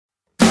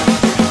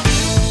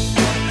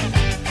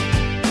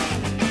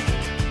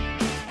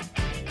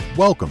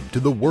Welcome to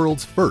the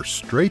world's first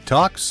Straight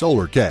Talk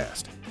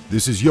Solarcast.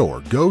 This is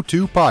your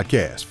go-to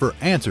podcast for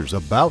answers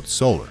about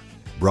solar.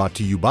 Brought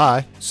to you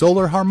by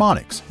Solar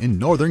Harmonics in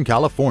Northern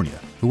California,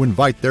 who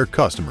invite their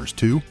customers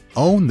to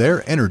own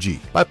their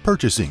energy by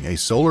purchasing a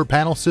solar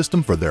panel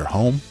system for their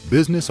home,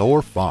 business,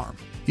 or farm.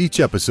 Each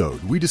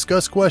episode, we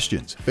discuss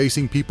questions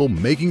facing people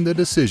making the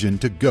decision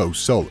to go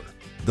solar.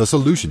 The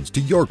solutions to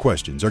your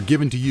questions are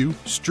given to you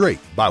straight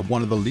by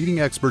one of the leading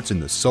experts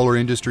in the solar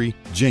industry,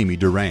 Jamie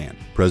Duran,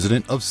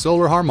 president of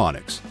Solar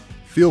Harmonics.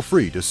 Feel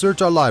free to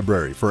search our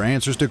library for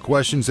answers to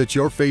questions that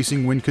you're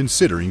facing when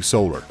considering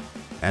solar.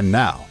 And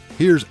now,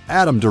 here's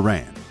Adam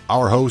Duran,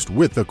 our host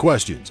with the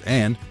questions,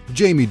 and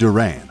Jamie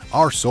Duran,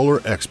 our solar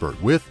expert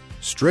with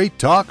Straight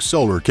Talk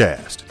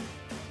Solarcast.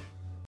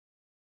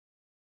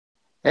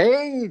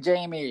 Hey,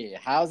 Jamie,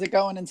 how's it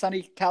going in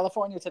sunny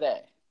California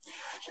today?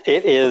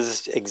 It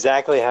is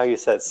exactly how you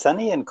said,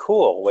 sunny and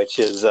cool, which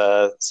is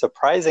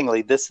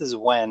surprisingly, this is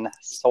when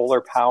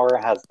solar power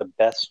has the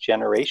best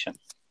generation.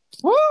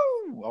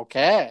 Woo!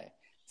 Okay.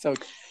 So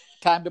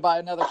time to buy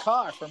another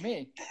car for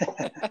me.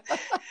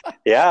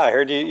 Yeah, I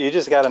heard you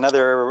just got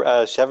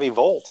another Chevy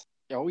Volt.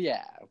 Oh,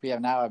 yeah. We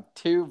have now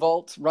 2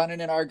 Volts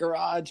running in our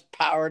garage,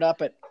 powered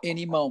up at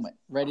any moment,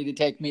 ready to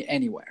take me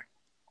anywhere.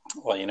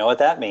 Well, you know what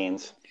that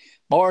means.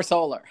 More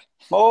solar.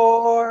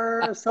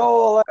 More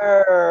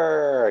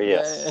solar.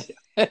 Yes.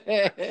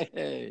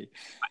 Yeah.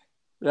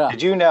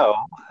 Did you know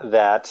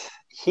that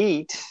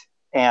heat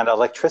and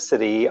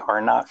electricity are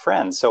not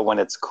friends? So when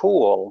it's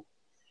cool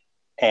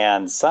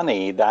and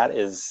sunny, that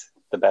is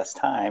the best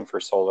time for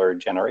solar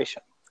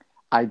generation.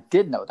 I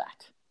did know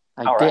that.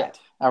 I All did. right.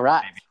 All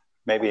right.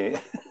 Maybe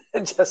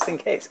just in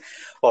case.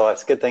 Well,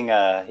 it's a good thing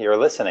you're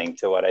listening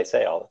to what I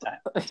say all the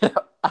time.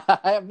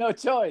 I have no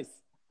choice.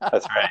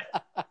 That's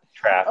right.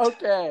 Trapped.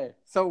 Okay.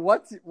 So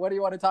what do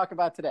you want to talk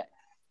about today?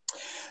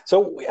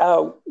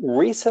 So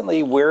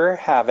recently we're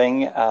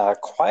having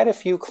quite a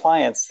few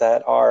clients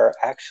that are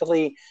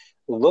actually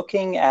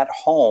looking at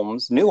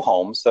homes, new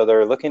homes. So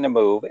they're looking to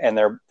move, and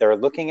they're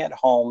looking at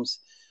homes,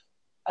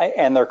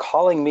 and they're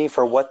calling me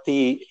for what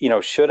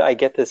should I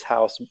get this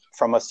house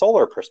from a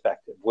solar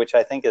perspective, which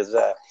I think is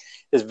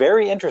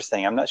very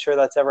interesting. I'm not sure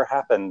that's ever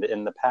happened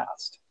in the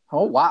past.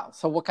 Oh, wow.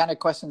 So what kind of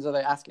questions are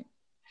they asking?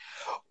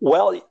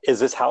 Well, is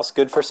this house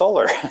good for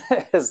solar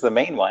is the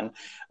main one,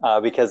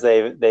 because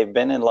they've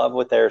been in love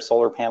with their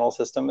solar panel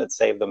system. It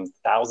saved them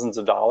thousands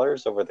of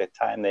dollars over the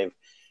time they've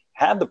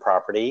had the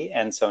property.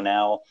 And so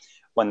now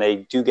when they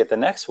do get the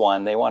next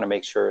one, they want to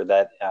make sure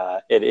that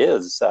it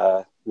is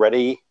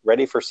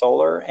ready for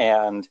solar,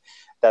 and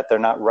that they're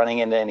not running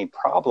into any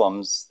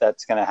problems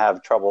that's going to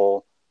have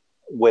trouble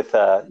with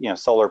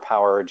solar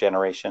power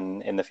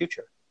generation in the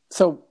future.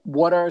 So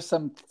what are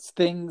some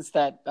things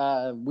that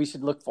we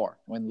should look for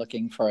when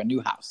looking for a new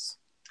house?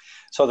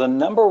 So the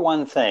number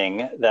one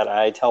thing that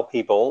I tell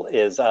people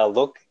is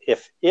look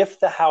if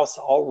the house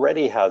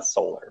already has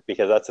solar,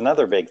 because that's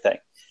another big thing.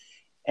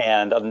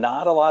 And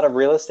not a lot of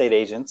real estate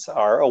agents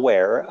are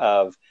aware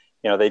of,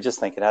 they just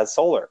think it has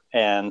solar.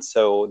 And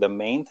so the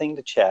main thing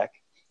to check,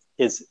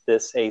 is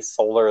this a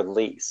solar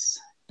lease?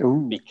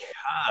 Ooh.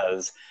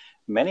 Because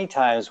many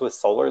times with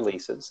solar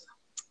leases,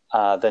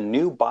 the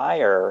new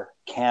buyer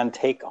can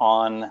take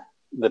on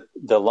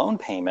the loan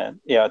payment.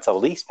 It's a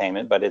lease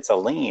payment, but it's a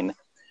lien.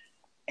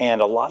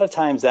 And a lot of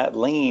times that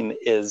lien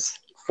is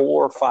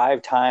 4 or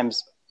 5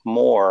 times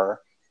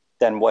more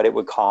than what it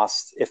would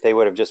cost if they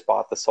would have just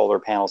bought the solar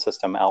panel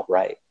system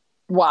outright.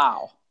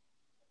 Wow.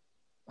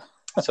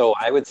 So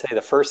I would say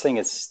the first thing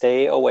is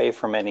stay away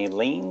from any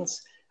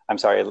leases,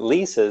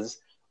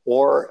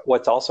 or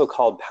what's also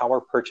called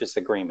power purchase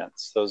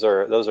agreements. Those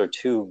are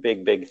 2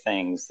 big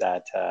things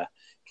that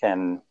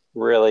can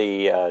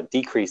really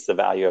decrease the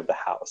value of the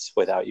house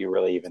without you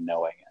really even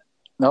knowing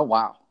it. Oh,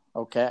 wow.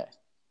 Okay.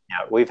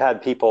 Yeah, we've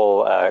had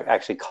people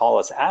actually call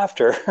us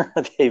after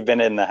they've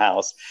been in the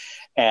house,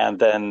 and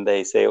then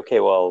they say, okay,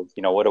 well,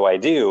 what do I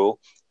do?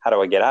 How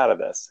do I get out of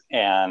this?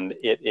 And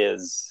it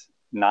is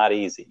not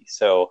easy.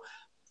 So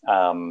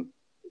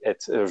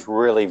there's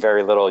really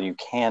very little you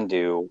can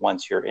do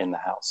once you're in the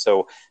house.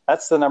 So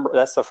that's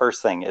the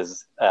first thing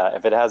is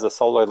if it has a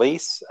solar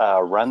lease,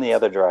 run the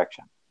other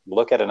direction.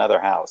 Look at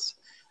another house,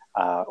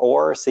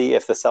 or see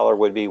if the seller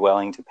would be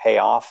willing to pay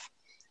off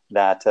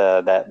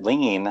that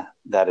lien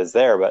that is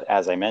there. But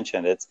as I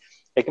mentioned, it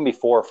can be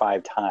 4 or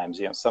 5 times.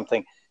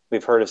 Something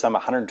we've heard of some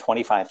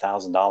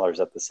 $125,000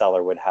 that the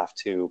seller would have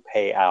to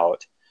pay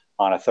out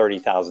on a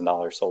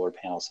 $30,000 solar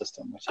panel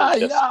system, which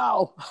is just,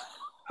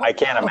 I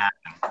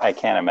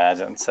can't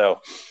imagine. So,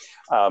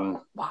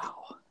 wow.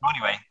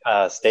 Anyway,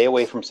 stay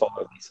away from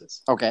solar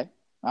leases. Okay.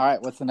 All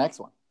right. What's the next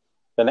one?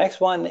 The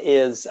next one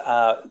is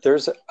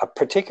there's a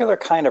particular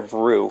kind of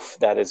roof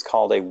that is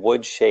called a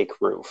wood shake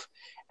roof.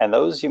 And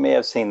those you may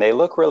have seen, they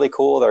look really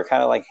cool. They're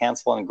kind of like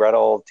Hansel and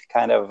Gretel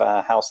kind of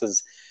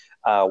houses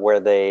where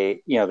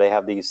they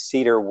have these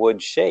cedar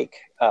wood shake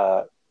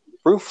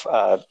roof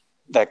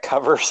that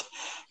covers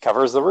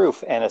the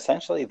roof. And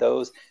essentially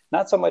those,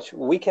 not so much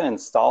we can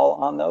install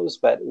on those,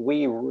 but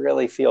we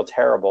really feel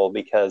terrible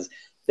because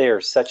they are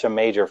such a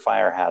major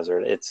fire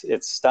hazard.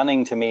 It's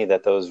stunning to me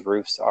that those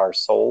roofs are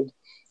sold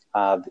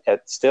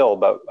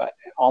but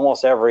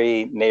almost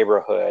every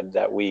neighborhood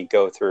that we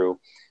go through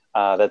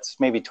that's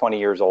maybe 20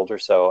 years old or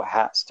so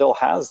still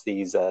has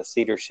these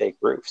cedar shake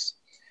roofs.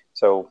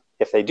 So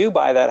if they do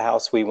buy that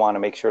house, we want to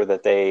make sure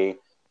that they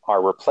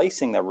are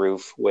replacing the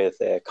roof with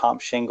a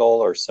comp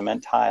shingle or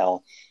cement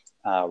tile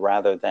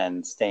rather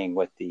than staying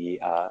with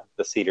the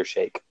cedar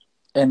shake.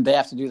 And they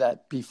have to do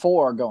that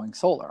before going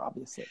solar,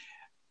 obviously.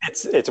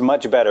 It's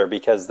much better,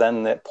 because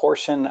then the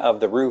portion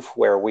of the roof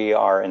where we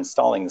are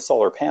installing the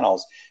solar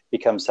panels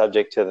becomes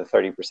subject to the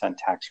 30%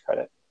 tax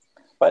credit.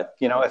 But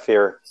if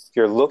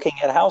you're looking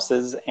at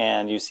houses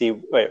and you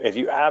see, if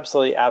you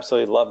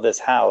absolutely love this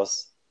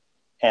house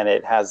and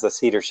it has the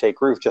cedar shake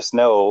roof, just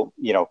know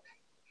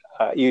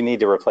you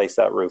need to replace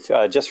that roof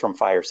just from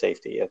fire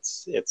safety.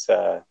 It's like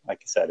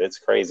I said, it's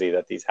crazy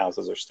that these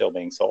houses are still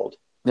being sold.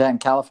 Yeah, in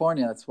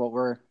California,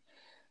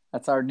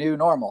 that's our new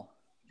normal.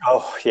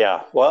 Oh,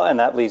 yeah. Well, and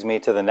that leads me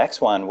to the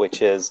next one,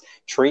 which is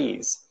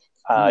trees.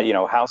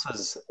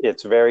 Houses,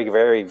 it's very,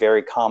 very,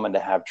 very common to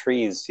have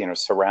trees,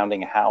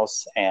 surrounding a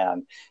house,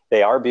 and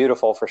they are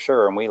beautiful for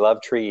sure. And we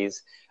love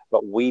trees,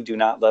 but we do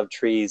not love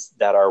trees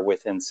that are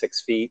within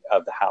 6 feet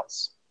of the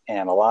house.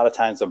 And a lot of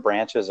times the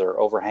branches are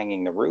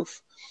overhanging the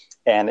roof.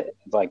 And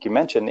like you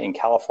mentioned, in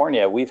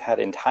California, we've had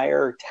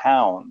entire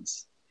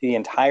towns, the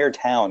entire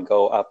town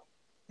go up,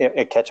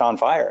 catch on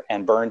fire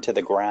and burn to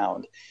the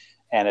ground.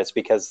 And it's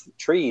because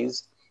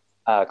trees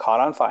caught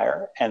on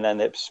fire, and then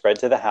it spread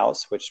to the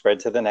house, which spread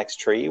to the next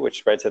tree, which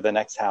spread to the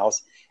next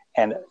house.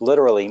 And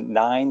literally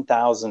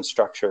 9,000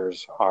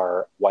 structures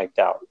are wiped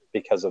out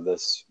because of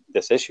this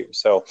issue.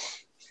 So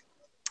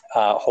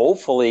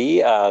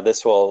hopefully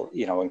this will,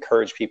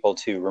 encourage people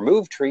to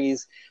remove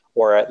trees,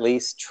 or at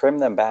least trim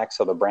them back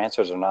so the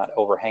branches are not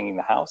overhanging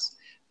the house.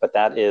 But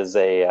that is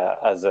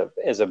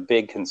a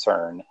big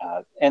concern.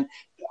 And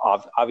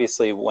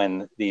obviously,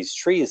 when these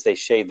trees, they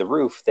shade the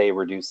roof, they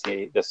reduce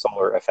the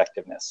solar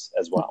effectiveness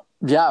as well.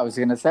 Yeah, I was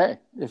going to say,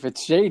 if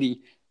it's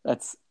shady,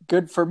 that's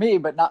good for me,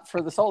 but not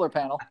for the solar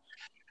panel.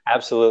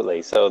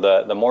 Absolutely. So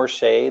the more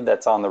shade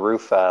that's on the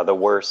roof, the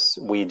worse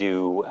we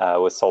do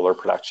with solar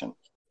production.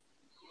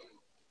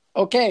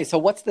 Okay, so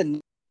what's the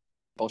next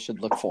people should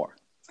look for?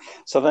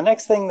 So the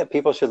next thing that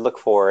people should look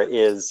for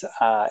is,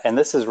 and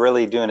this is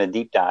really doing a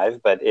deep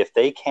dive, but if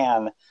they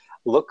can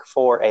look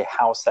for a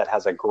house that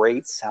has a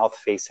great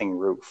south-facing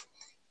roof.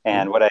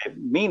 And what I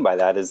mean by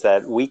that is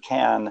that we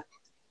can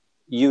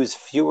use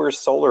fewer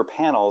solar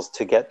panels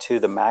to get to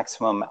the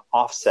maximum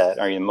offset,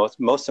 or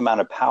most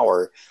amount of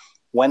power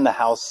when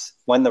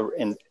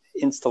the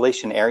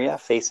installation area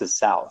faces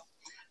south.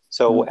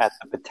 So at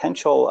the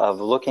potential of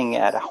looking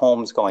at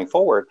homes going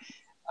forward,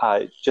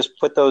 just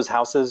put those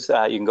houses,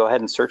 you can go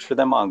ahead and search for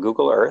them on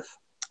Google Earth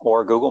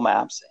or Google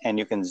Maps, and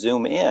you can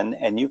zoom in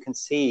and you can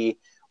see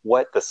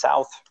what the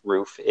south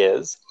roof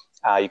is.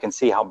 You can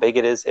see how big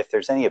it is. If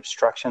there's any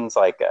obstructions,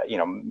 like,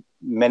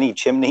 many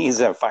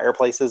chimneys and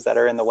fireplaces that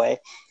are in the way,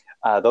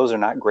 those are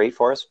not great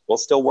for us. We'll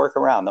still work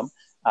around them.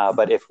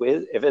 But if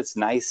it's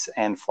nice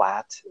and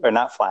flat, or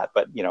not flat,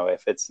 but,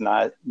 if it's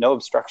no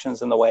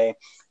obstructions in the way,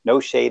 no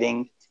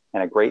shading,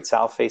 and a great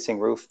south-facing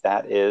roof,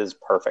 that is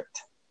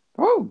perfect.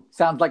 Oh,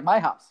 sounds like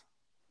my house.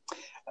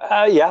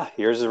 Yeah,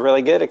 yours is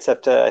really good,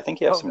 except I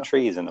think you have some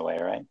trees in the way,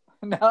 right?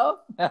 No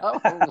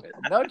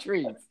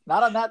trees.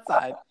 Not on that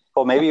side.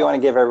 Well, maybe you want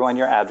to give everyone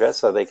your address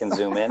so they can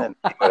zoom in and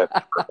see what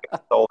a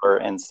perfect solar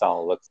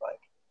install looks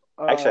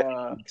like. Actually, I think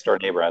the next door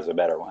neighbor has a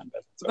better one,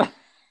 but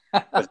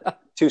it's a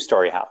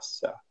 2-story house,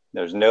 so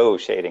there's no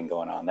shading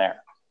going on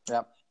there.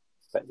 Yep.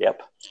 But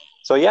yep.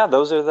 So yeah,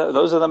 those are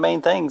the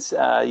main things,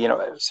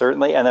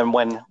 certainly. And then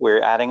when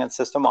we're adding a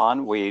system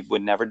on, we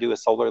would never do a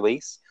solar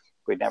lease.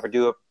 We'd never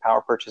do a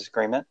power purchase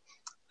agreement.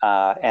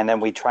 And then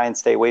we try and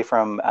stay away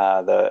from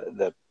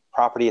the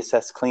property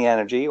assessed clean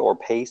energy, or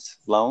PACE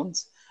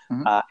loans.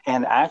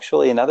 And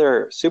actually,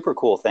 another super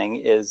cool thing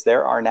is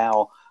there are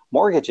now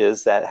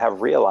mortgages that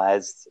have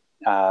realized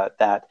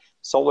that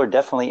solar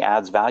definitely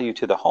adds value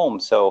to the home.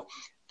 So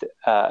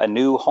a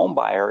new home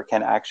buyer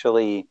can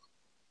actually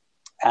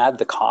add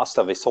the cost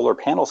of a solar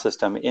panel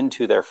system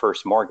into their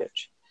first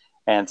mortgage.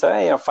 And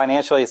so,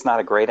 financially, it's not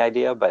a great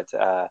idea, but,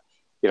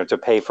 to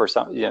pay for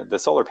some, the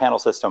solar panel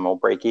system will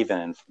break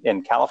even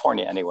in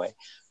California anyway,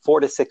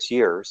 4 to 6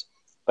 years.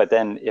 But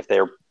then if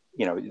they're,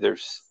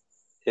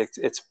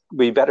 it's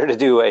be better to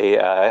do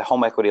a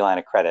home equity line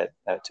of credit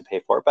to pay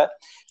for it. But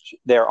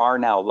there are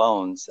now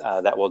loans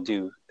that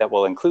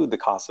will include the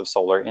cost of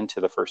solar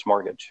into the first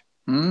mortgage.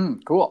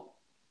 Cool.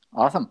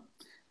 Awesome.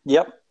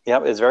 Yep.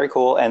 It's very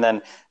cool. And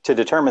then to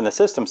determine the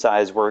system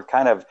size, we're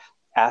kind of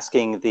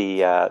asking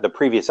the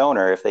previous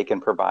owner if they can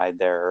provide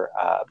their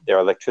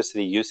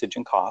electricity usage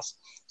and costs,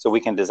 so we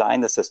can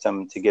design the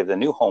system to give the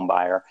new home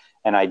buyer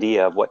an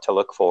idea of what to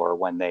look for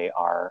when they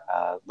are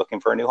looking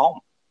for a new home.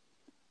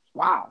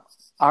 Wow.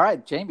 All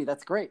right, Jamie,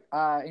 that's great.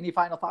 Any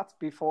final thoughts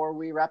before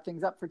we wrap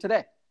things up for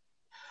today?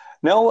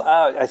 No,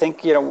 I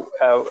think,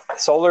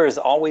 solar is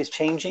always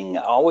changing,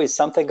 always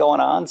something going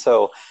on.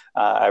 So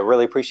I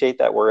really appreciate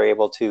that we're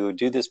able to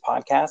do this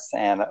podcast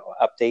and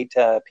update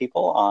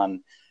people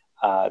on,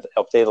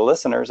 update the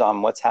listeners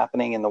on what's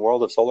happening in the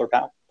world of solar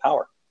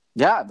power.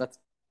 Yeah, I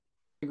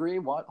agree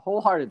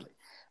wholeheartedly.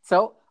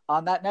 So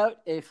on that note,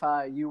 if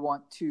you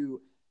want to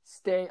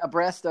stay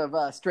abreast of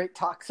Straight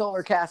Talk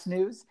Solarcast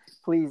news,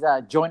 please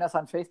join us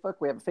on Facebook.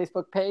 We have a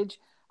Facebook page.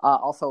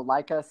 Also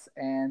like us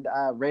and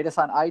rate us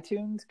on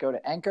iTunes. Go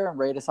to Anchor and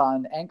rate us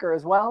on Anchor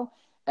as well.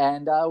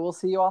 And we'll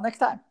see you all next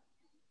time.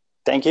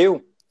 Thank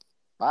you.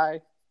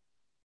 Bye.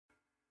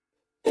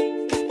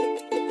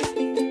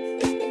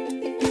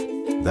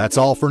 That's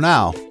all for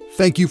now.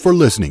 Thank you for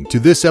listening to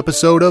this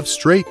episode of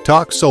Straight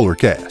Talk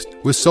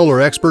Solarcast with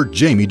solar expert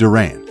Jamie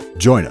Durand.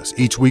 Join us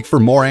each week for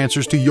more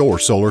answers to your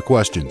solar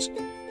questions.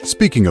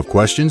 Speaking of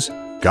questions,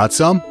 got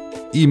some?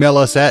 Email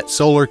us at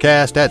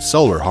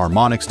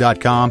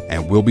solarcast@solarharmonics.com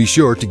and we'll be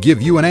sure to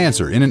give you an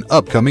answer in an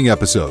upcoming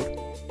episode.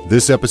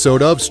 This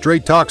episode of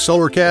Straight Talk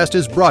Solarcast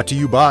is brought to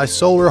you by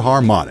Solar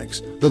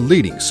Harmonics, the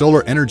leading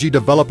solar energy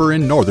developer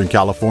in Northern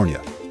California,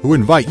 who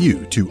invite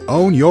you to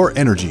own your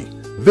energy.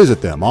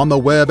 Visit them on the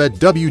web at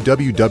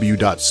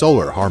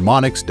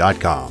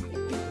www.solarharmonics.com.